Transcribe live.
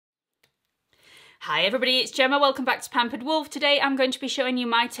Hi everybody, it's Gemma. Welcome back to Pampered Wolf. Today I'm going to be showing you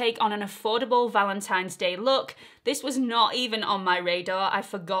my take on an affordable Valentine's Day look. This was not even on my radar. I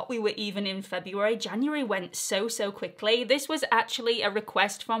forgot we were even in February. January went so quickly. This was actually a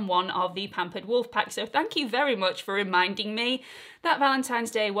request from one of the Pampered Wolf pack, so thank you very much for reminding me that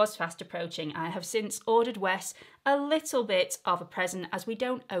Valentine's Day was fast approaching. I have since ordered Wes a little bit of a present, as we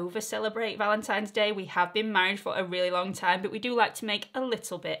don't over-celebrate Valentine's Day. We have been married for a really long time, but we do like to make a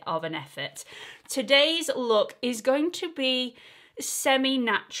little bit of an effort. Today's look is going to be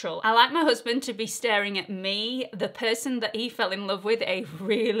semi-natural. I like my husband to be staring at me, the person that he fell in love with a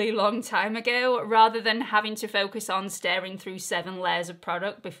really long time ago, rather than having to focus on staring through 7 layers of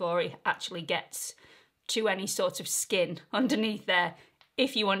product before he actually gets to any sort of skin underneath there,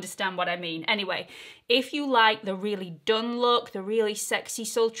 if you understand what I mean. Anyway, if you like the really done look, the really sexy,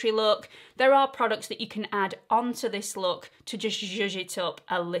 sultry look, there are products that you can add onto this look to just zhuzh it up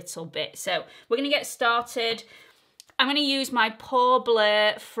a little bit. So we're gonna get started. I'm gonna use my pore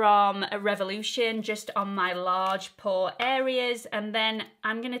blur from REVLON just on my large pore areas, and then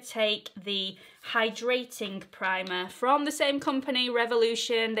I'm gonna take the hydrating primer from the same company,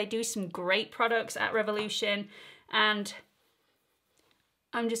 REVLON. They do some great products at REVLON, and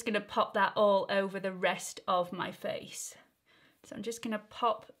I'm just gonna pop that all over the rest of my face. So I'm just gonna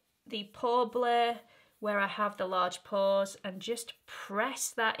pop the pore blur where I have the large pores and just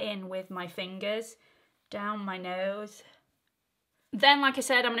press that in with my fingers down my nose. Then, like I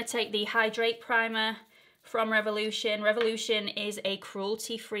said, I'm gonna take the Hydrate Primer from REVLON. REVLON is a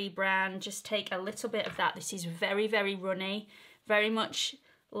cruelty-free brand. Just take a little bit of that. This is very runny, very much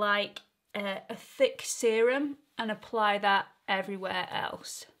like a thick serum, and apply that everywhere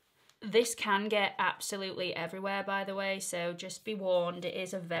else. This can get absolutely everywhere, by the way, so just be warned, it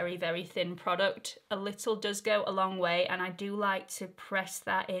is a very thin product. A little does go a long way, and I do like to press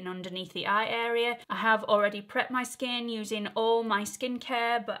that in underneath the eye area. I have already prepped my skin using all my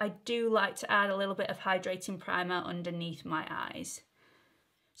skincare, but I do like to add a little bit of hydrating primer underneath my eyes.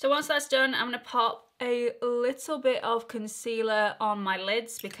 So once that's done, I'm gonna pop a little bit of concealer on my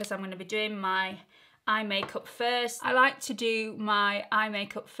lids because I'm gonna be doing my eye makeup first. I like to do my eye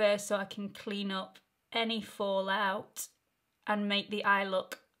makeup first so I can clean up any fallout and make the eye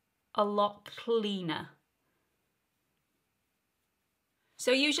look a lot cleaner.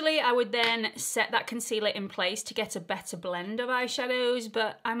 So usually I would then set that concealer in place to get a better blend of eyeshadows,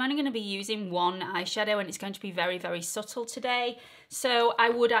 but I'm only going to be using one eyeshadow and it's going to be very subtle today. So I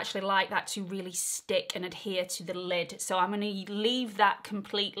would actually like that to really stick and adhere to the lid. So I'm going to leave that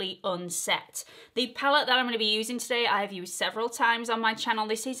completely unset. The palette that I'm going to be using today, I've used several times on my channel.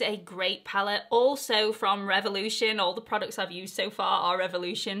 This is a great palette, also from REVLON. All the products I've used so far are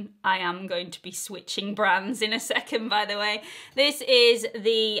REVLON. I am going to be switching brands in a second, by the way. This is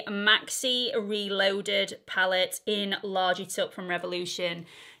the Maxi Reloaded palette in Large It Up from REVLON.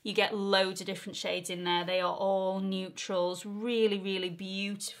 You get loads of different shades in there. They are all neutrals, really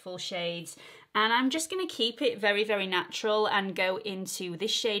beautiful shades. And I'm just gonna keep it very natural and go into this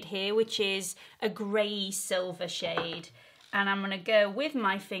shade here, which is a grey silver shade. And I'm gonna go with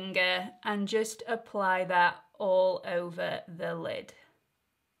my finger and just apply that all over the lid.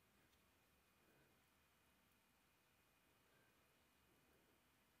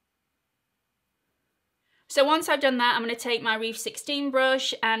 So once I've done that, I'm going to take my Reef 16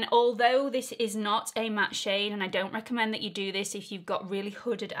 brush, and although this is not a matte shade, and I don't recommend that you do this if you've got really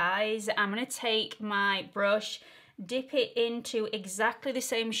hooded eyes, I'm going to take my brush, dip it into exactly the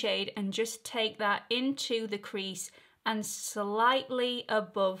same shade, and just take that into the crease and slightly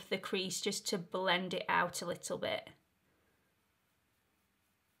above the crease just to blend it out a little bit.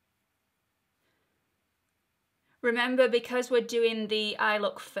 Remember, because we're doing the eye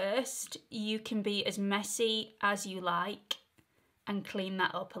look first, you can be as messy as you like and clean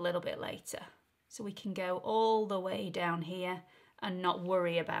that up a little bit later. So we can go all the way down here and not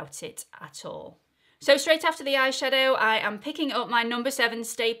worry about it at all. So straight after the eyeshadow, I am picking up my number 7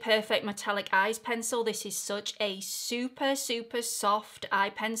 Stay Perfect Metallic Eyes pencil. This is such a super soft eye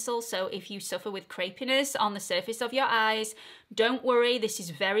pencil, so if you suffer with crepiness on the surface of your eyes, don't worry, this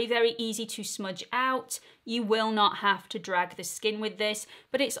is very easy to smudge out. You will not have to drag the skin with this,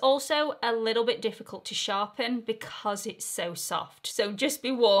 but it's also a little bit difficult to sharpen because it's so soft. So just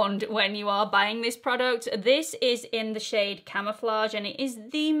be warned when you are buying this product. This is in the shade Camouflage, and it is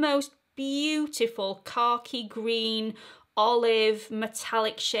the most beautiful khaki green olive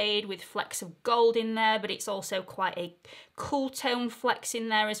metallic shade with flecks of gold in there, but it's also quite a cool tone flecks in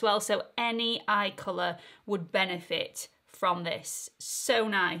there as well, so any eye colour would benefit from this. So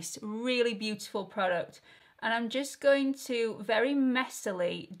nice, really beautiful product. And I'm just going to very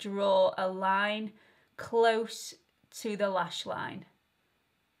messily draw a line close to the lash line.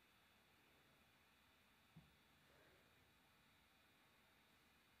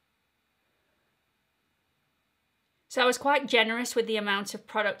 So I was quite generous with the amount of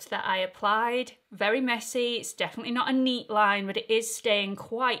product that I applied. Very messy, it's definitely not a neat line, but it is staying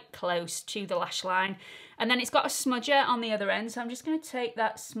quite close to the lash line. And then it's got a smudger on the other end, so I'm just going to take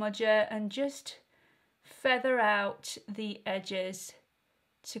that smudger and just feather out the edges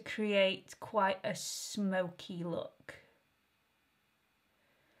to create quite a smoky look.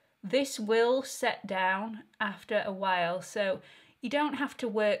 This will set down after a while, so you don't have to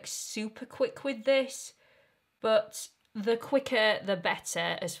work super quick with this, but the quicker the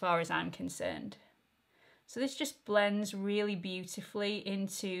better as far as I'm concerned. So this just blends really beautifully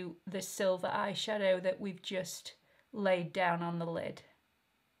into the silver eyeshadow that we've just laid down on the lid.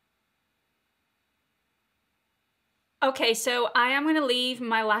 Okay, so I am going to leave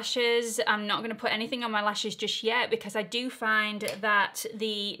my lashes. I'm not going to put anything on my lashes just yet because I do find that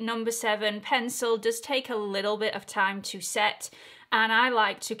the number 7 pencil does take a little bit of time to set. And I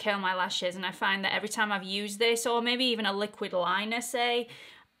like to curl my lashes, and I find that every time I've used this, or maybe even a liquid liner, say,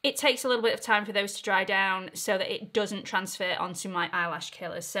 it takes a little bit of time for those to dry down so that it doesn't transfer onto my eyelash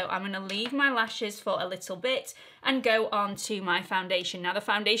curlers. So I'm going to leave my lashes for a little bit and go on to my foundation. Now the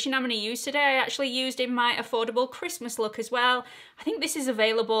foundation I'm going to use today, I actually used in my affordable Christmas look as well. I think this is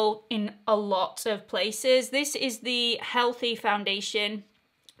available in a lot of places. This is the Healthy Foundation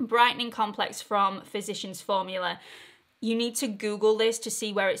Brightening Complex from Physicians Formula. You need to Google this to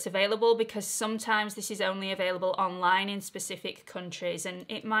see where it's available because sometimes this is only available online in specific countries and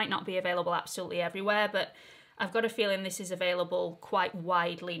it might not be available absolutely everywhere, but I've got a feeling this is available quite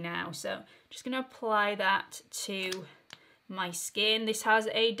widely now. So I'm just going to apply that to my skin. This has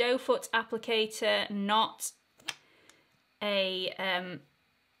a doe foot applicator, not a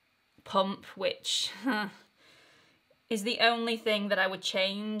pump, which is the only thing that I would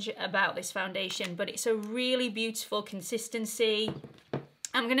change about this foundation, but it's a really beautiful consistency.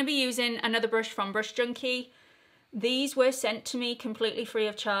 I'm going to be using another brush from Brush Junkie. These were sent to me completely free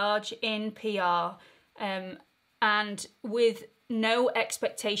of charge in PR and with no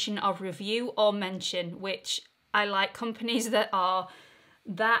expectation of review or mention, which I like companies that are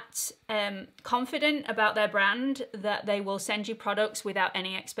that confident about their brand that they will send you products without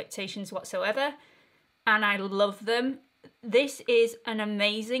any expectations whatsoever. And I love them. This is an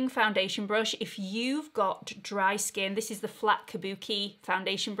amazing foundation brush. If you've got dry skin, this is the flat kabuki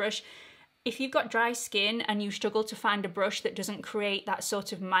foundation brush. If you've got dry skin and you struggle to find a brush that doesn't create that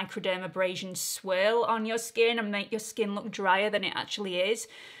sort of microdermabrasion swirl on your skin and make your skin look drier than it actually is,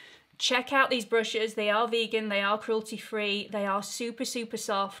 check out these brushes. They are vegan, they are cruelty-free, they are super, super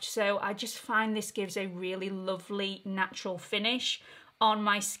soft. So I just find this gives a really lovely natural finish on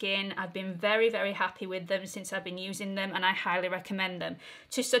my skin. I've been very, very happy with them since I've been using them and I highly recommend them.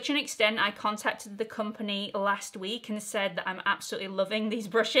 To such an extent, I contacted the company last week and said that I'm absolutely loving these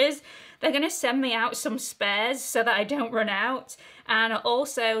brushes. They're going to send me out some spares so that I don't run out. And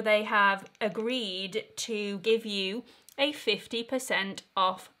also they have agreed to give you a 50%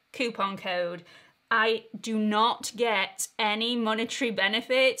 off coupon code. I do not get any monetary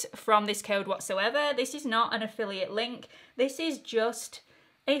benefit from this code whatsoever. This is not an affiliate link. This is just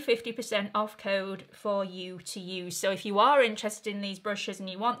a 50% off code for you to use. So if you are interested in these brushes and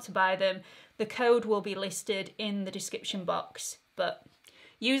you want to buy them, the code will be listed in the description box. But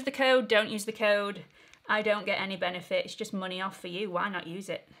use the code, don't use the code. I don't get any benefit. It's just money off for you. Why not use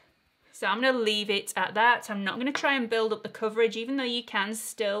it? So I'm going to leave it at that. I'm not going to try and build up the coverage, even though you can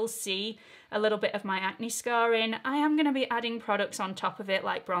still see a little bit of my acne scarring. I am going to be adding products on top of it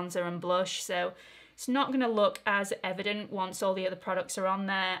like bronzer and blush, so it's not going to look as evident once all the other products are on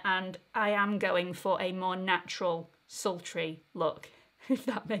there, and I am going for a more natural, sultry look, if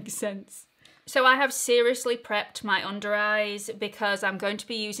that makes sense. So I have seriously prepped my under eyes because I'm going to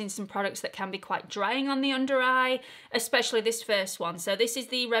be using some products that can be quite drying on the under eye, especially this first one. So this is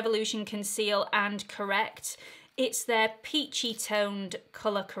the REVLON Conceal and Correct. It's their peachy toned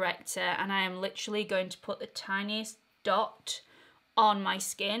colour corrector, and I am literally going to put the tiniest dot on my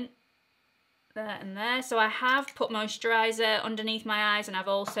skin. There and there. So I have put moisturiser underneath my eyes, and I've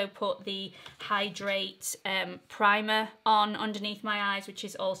also put the Hydrate primer on underneath my eyes, which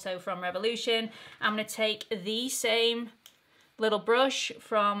is also from REVLON. I'm going to take the same little brush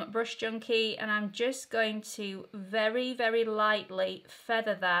from Brush Junkie, and I'm just going to very, very lightly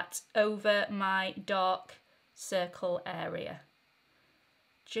feather that over my dark circle area,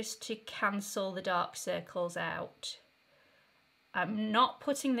 just to cancel the dark circles out. I'm not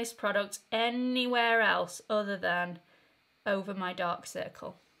putting this product anywhere else other than over my dark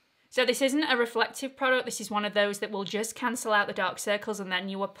circle. So this isn't a reflective product, this is one of those that will just cancel out the dark circles and then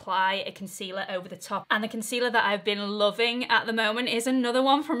you apply a concealer over the top. And the concealer that I've been loving at the moment is another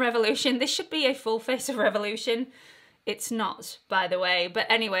one from REVLON. This should be a full face of REVLON. It's not, by the way. But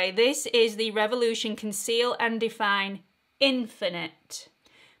anyway, this is the REVLON Conceal and Define Infinite.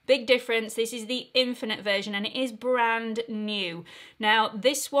 Big difference, this is the Infinite version and it is brand new. Now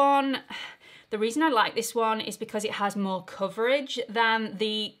this one, the reason I like this one is because it has more coverage than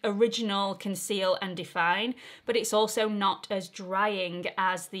the original Conceal and Define, but it's also not as drying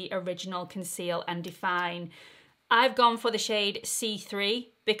as the original Conceal and Define. I've gone for the shade C3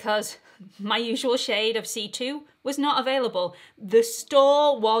 because my usual shade of C2 was not available. The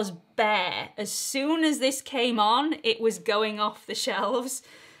store was bare. As soon as this came on, it was going off the shelves.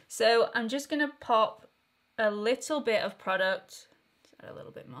 So I'm just gonna pop a little bit of product, a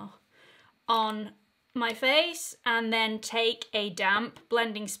little bit more, on my face and then take a damp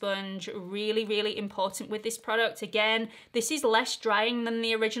blending sponge. Really, really important with this product. Again, this is less drying than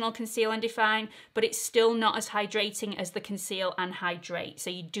the original Conceal and Define, but it's still not as hydrating as the Conceal and Hydrate. So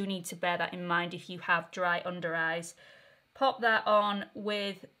you do need to bear that in mind if you have dry under eyes. Pop that on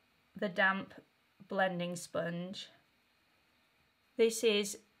with the damp blending sponge. This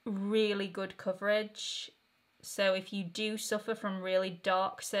is really good coverage. So if you do suffer from really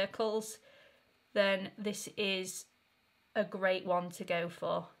dark circles, then this is a great one to go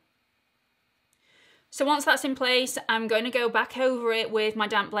for. So once that's in place, I'm going to go back over it with my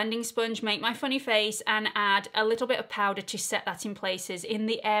damp blending sponge, make my funny face and add a little bit of powder to set that in places in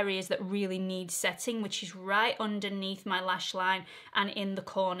the areas that really need setting, which is right underneath my lash line and in the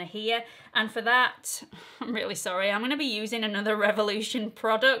corner here. And for that, I'm really sorry, I'm going to be using another REVLON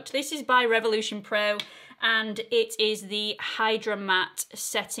product. This is by REVLON Pro. And it is the HydraMatte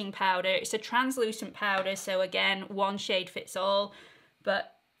setting powder. It's a translucent powder, so again, one shade fits all,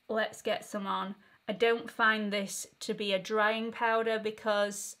 but let's get some on. I don't find this to be a drying powder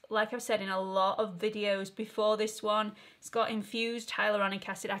because, like I've said in a lot of videos before this one, it's got infused hyaluronic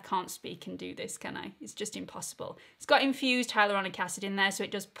acid. I can't speak and do this, can I? It's just impossible. It's got infused hyaluronic acid in there, so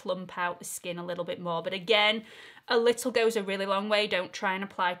it does plump out the skin a little bit more. But again, a little goes a really long way. Don't try and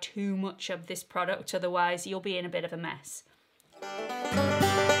apply too much of this product, otherwise you'll be in a bit of a mess.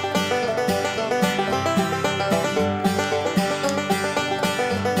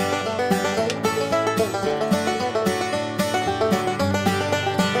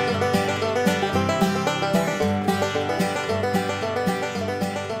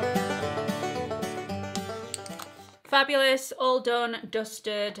 Fabulous, all done,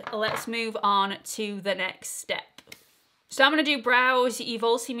 dusted. Let's move on to the next step. So I'm going to do brows. You've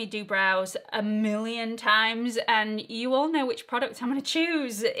all seen me do brows a million times and you all know which product I'm going to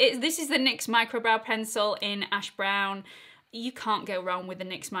choose. This is the NYX Microbrow pencil in Ash Brown. You can't go wrong with the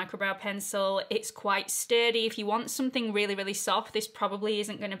NYX Microbrow pencil. It's quite sturdy. If you want something really, really soft, this probably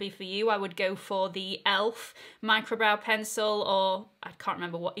isn't going to be for you. I would go for the e.l.f. Microbrow pencil, or I can't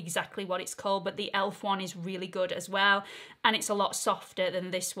remember exactly what it's called, but the e.l.f. one is really good as well. And it's a lot softer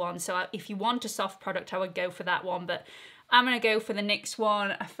than this one. So if you want a soft product, I would go for that one. But I'm going to go for the NYX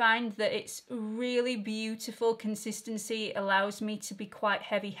one. I find that it's really beautiful consistency. It allows me to be quite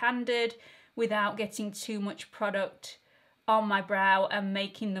heavy-handed without getting too much product on my brow and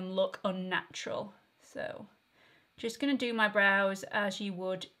making them look unnatural. So just going to do my brows as you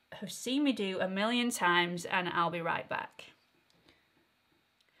would have seen me do a million times, and I'll be right back.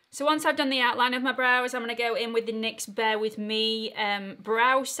 So once I've done the outline of my brows, I'm going to go in with the NYX Bear With Me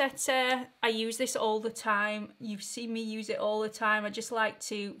brow setter. I use this all the time. You've seen me use it all the time. I just like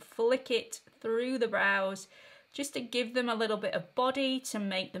to flick it through the brows just to give them a little bit of body, to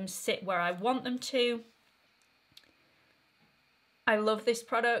make them sit where I want them to. I love this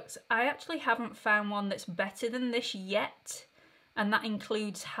product. I actually haven't found one that's better than this yet, and that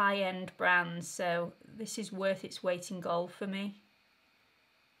includes high-end brands, so this is worth its weight in gold for me.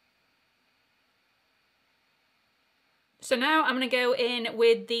 So now I'm going to go in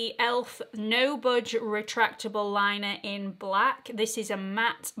with the e.l.f. No Budge Retractable Liner in black. This is a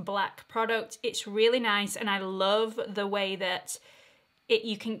matte black product. It's really nice, and I love the way that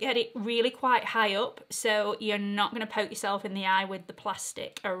you can get it really quite high up, so you're not going to poke yourself in the eye with the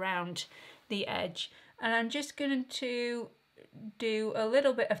plastic around the edge. And I'm just going to do a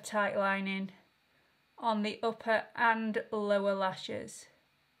little bit of tight lining on the upper and lower lashes.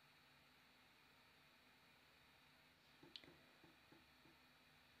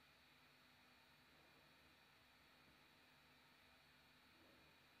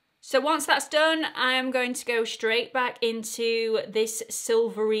 So once that's done, I am going to go straight back into this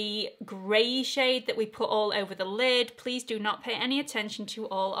silvery grey shade that we put all over the lid. Please do not pay any attention to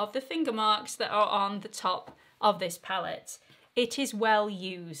all of the finger marks that are on the top of this palette. It is well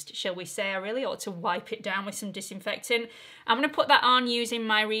used, shall we say. I really ought to wipe it down with some disinfectant. I'm going to put that on using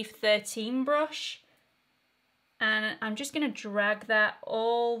my Reef 13 brush. And I'm just going to drag that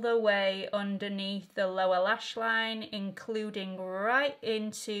all the way underneath the lower lash line, including right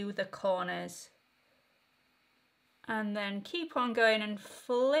into the corners. And then keep on going and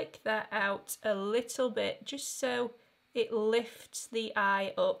flick that out a little bit, just so it lifts the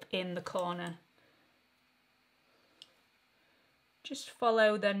eye up in the corner. Just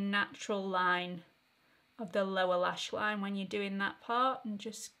follow the natural line of the lower lash line when you're doing that part, and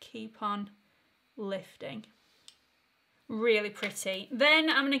just keep on lifting. Really pretty. Then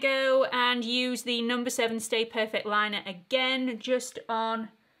I'm going to go and use the number 7 Stay Perfect liner again, just on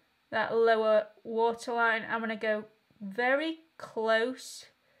that lower waterline. I'm going to go very close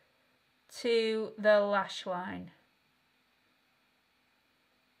to the lash line.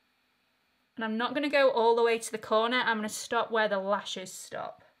 And I'm not going to go all the way to the corner. I'm going to stop where the lashes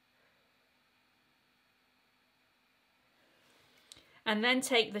stop. And then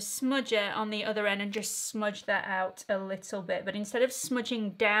take the smudger on the other end and just smudge that out a little bit. But instead of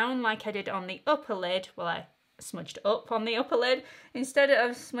smudging down like I did on the upper lid, well, I smudged up on the upper lid. Instead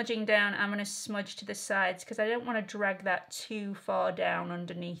of smudging down, I'm going to smudge to the sides because I don't want to drag that too far down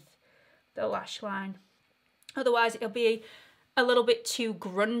underneath the lash line. Otherwise, it'll be a little bit too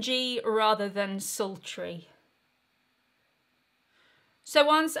grungy rather than sultry. So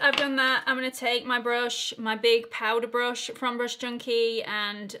once I've done that, I'm going to take my brush, my big powder brush from Brush Junkie,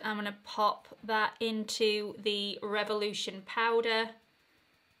 and I'm going to pop that into the Revolution powder,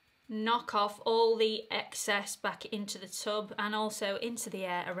 knock off all the excess back into the tub and also into the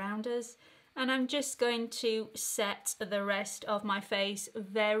air around us. And I'm just going to set the rest of my face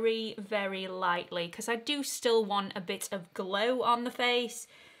very, very lightly because I do still want a bit of glow on the face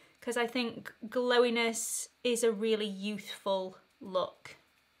because I think glowiness is a really youthful look.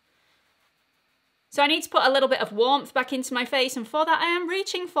 So I need to put a little bit of warmth back into my face, and for that I am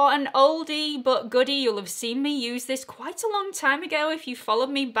reaching for an oldie but goodie. You'll have seen me use this quite a long time ago if you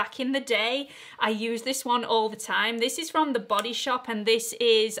followed me back in the day. I use this one all the time. This is from The Body Shop, and this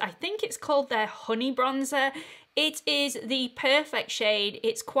is, I think it's called their Honey Bronzer. It is the perfect shade.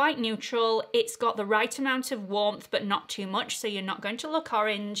 It's quite neutral. It's got the right amount of warmth but not too much, so you're not going to look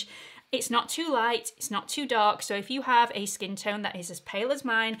orange. It's not too light, it's not too dark, so if you have a skin tone that is as pale as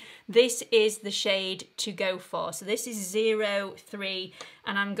mine, this is the shade to go for. So this is 03,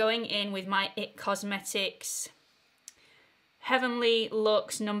 and I'm going in with my IT Cosmetics Heavenly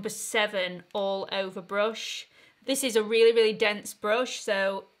Luxe number 7 all over brush. This is a really, really dense brush,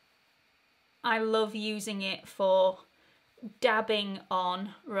 so I love using it for dabbing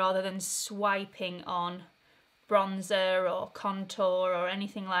on rather than swiping on bronzer or contour or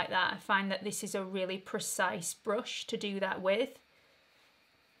anything like that. I find that this is a really precise brush to do that with.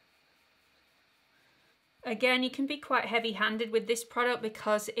 Again, you can be quite heavy-handed with this product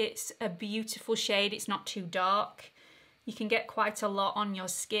because it's a beautiful shade. It's not too dark. You can get quite a lot on your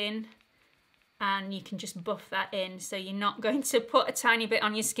skin and you can just buff that in, so you're not going to put a tiny bit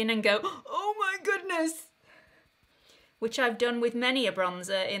on your skin and go, oh my goodness, which I've done with many a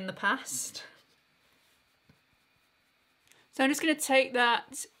bronzer in the past. So I'm just going to take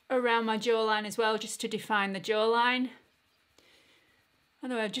that around my jawline as well, just to define the jawline.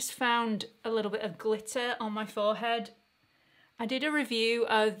 Anyway, I've just found a little bit of glitter on my forehead. I did a review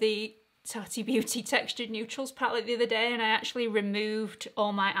of the Tati Beauty Textured Neutrals palette the other day, and I actually removed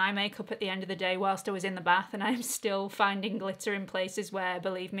all my eye makeup at the end of the day whilst I was in the bath, and I'm still finding glitter in places where,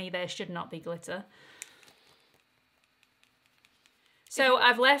 believe me, there should not be glitter. So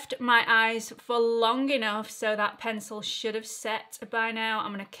I've left my eyes for long enough so that pencil should have set by now.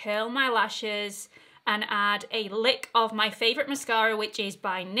 I'm going to curl my lashes and add a lick of my favourite mascara, which is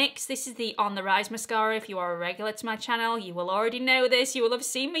by NYX. This is the On The Rise mascara. If you are a regular to my channel, you will already know this. You will have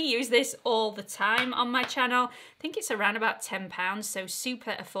seen me use this all the time on my channel. I think it's around about £10, so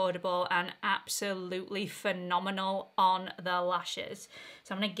super affordable and absolutely phenomenal on the lashes.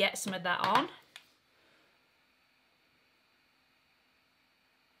 So I'm going to get some of that on.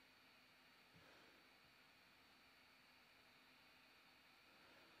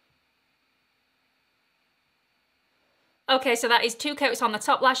 Okay, so that is 2 coats on the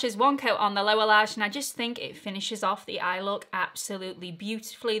top lashes, 1 coat on the lower lash, and I just think it finishes off the eye look absolutely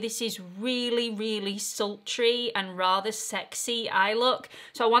beautifully. This is really, really sultry and rather sexy eye look.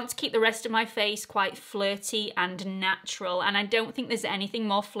 So I want to keep the rest of my face quite flirty and natural, and I don't think there's anything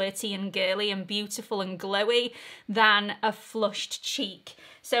more flirty and girly and beautiful and glowy than a flushed cheek.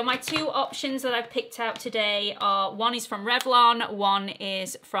 So my 2 options that I've picked out today are, one is from Revlon, one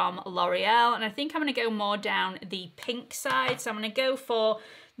is from L'Oreal, and I think I'm going to go more down the pink side. So I'm going to go for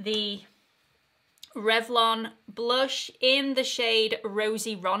the Revlon blush in the shade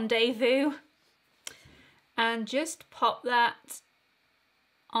Rosy Rendezvous, and just pop that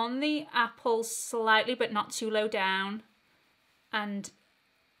on the apple slightly, but not too low down, and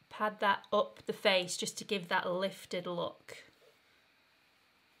pad that up the face just to give that lifted look.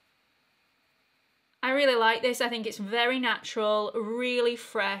 I really like this. I think it's very natural, really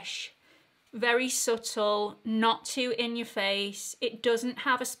fresh, very subtle, not too in your face. It doesn't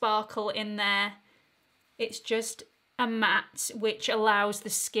have a sparkle in there. It's just a matte which allows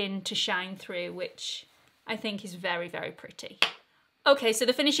the skin to shine through, which I think is very, very pretty. Okay, so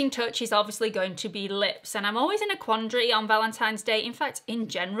the finishing touch is obviously going to be lips, and I'm always in a quandary on Valentine's Day, in fact, in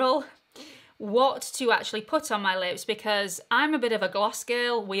general, what to actually put on my lips, because I'm a bit of a gloss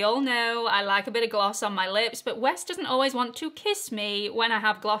girl. We all know I like a bit of gloss on my lips, but Wes doesn't always want to kiss me when I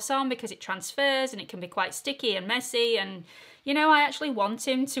have gloss on because it transfers and it can be quite sticky and messy, and you know, I actually want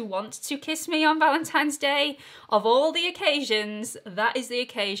him to want to kiss me on Valentine's Day. Of all the occasions, that is the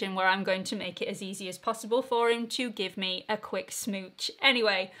occasion where I'm going to make it as easy as possible for him to give me a quick smooch.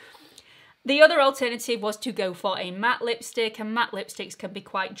 Anyway, the other alternative was to go for a matte lipstick, and matte lipsticks can be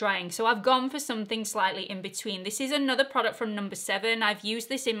quite drying. So I've gone for something slightly in between. This is another product from No. 7. I've used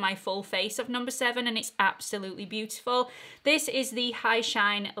this in my full face of No. 7 and it's absolutely beautiful. This is the High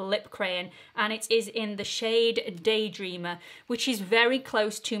Shine Lip Crayon, and it is in the shade Daydreamer, which is very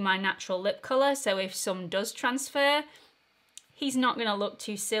close to my natural lip colour. So if some does transfer, he's not going to look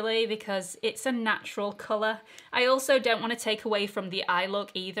too silly because it's a natural colour. I also don't want to take away from the eye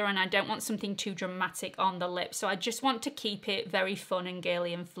look either, and I don't want something too dramatic on the lip, so I just want to keep it very fun and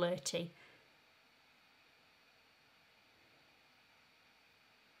girly and flirty.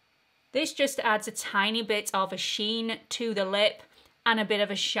 This just adds a tiny bit of a sheen to the lip and a bit of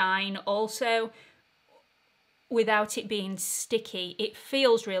a shine also, without it being sticky. It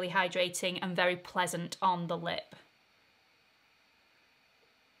feels really hydrating and very pleasant on the lip.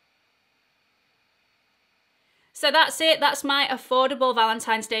 So that's it, that's my affordable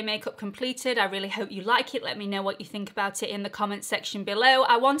Valentine's Day makeup completed. I really hope you like it. Let me know what you think about it in the comments section below.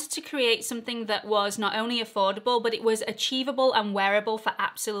 I wanted to create something that was not only affordable, but it was achievable and wearable for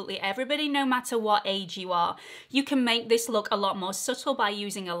absolutely everybody, no matter what age you are. You can make this look a lot more subtle by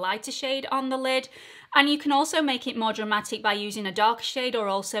using a lighter shade on the lid, and you can also make it more dramatic by using a darker shade or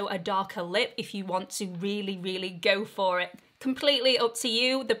also a darker lip if you want to really, really go for it. Completely up to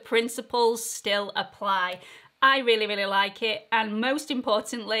you, the principles still apply. I really, really like it, and most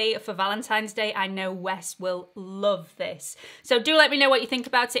importantly, for Valentine's Day, I know Wes will love this. So do let me know what you think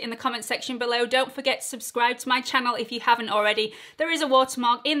about it in the comment section below. Don't forget to subscribe to my channel if you haven't already. There is a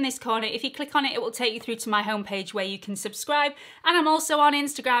watermark in this corner. If you click on it, it will take you through to my homepage where you can subscribe. And I'm also on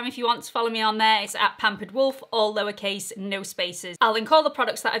Instagram if you want to follow me on there. It's @PamperedWolf, all lowercase, no spaces. I'll link all the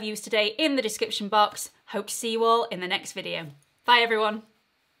products that I've used today in the description box. Hope to see you all in the next video. Bye everyone.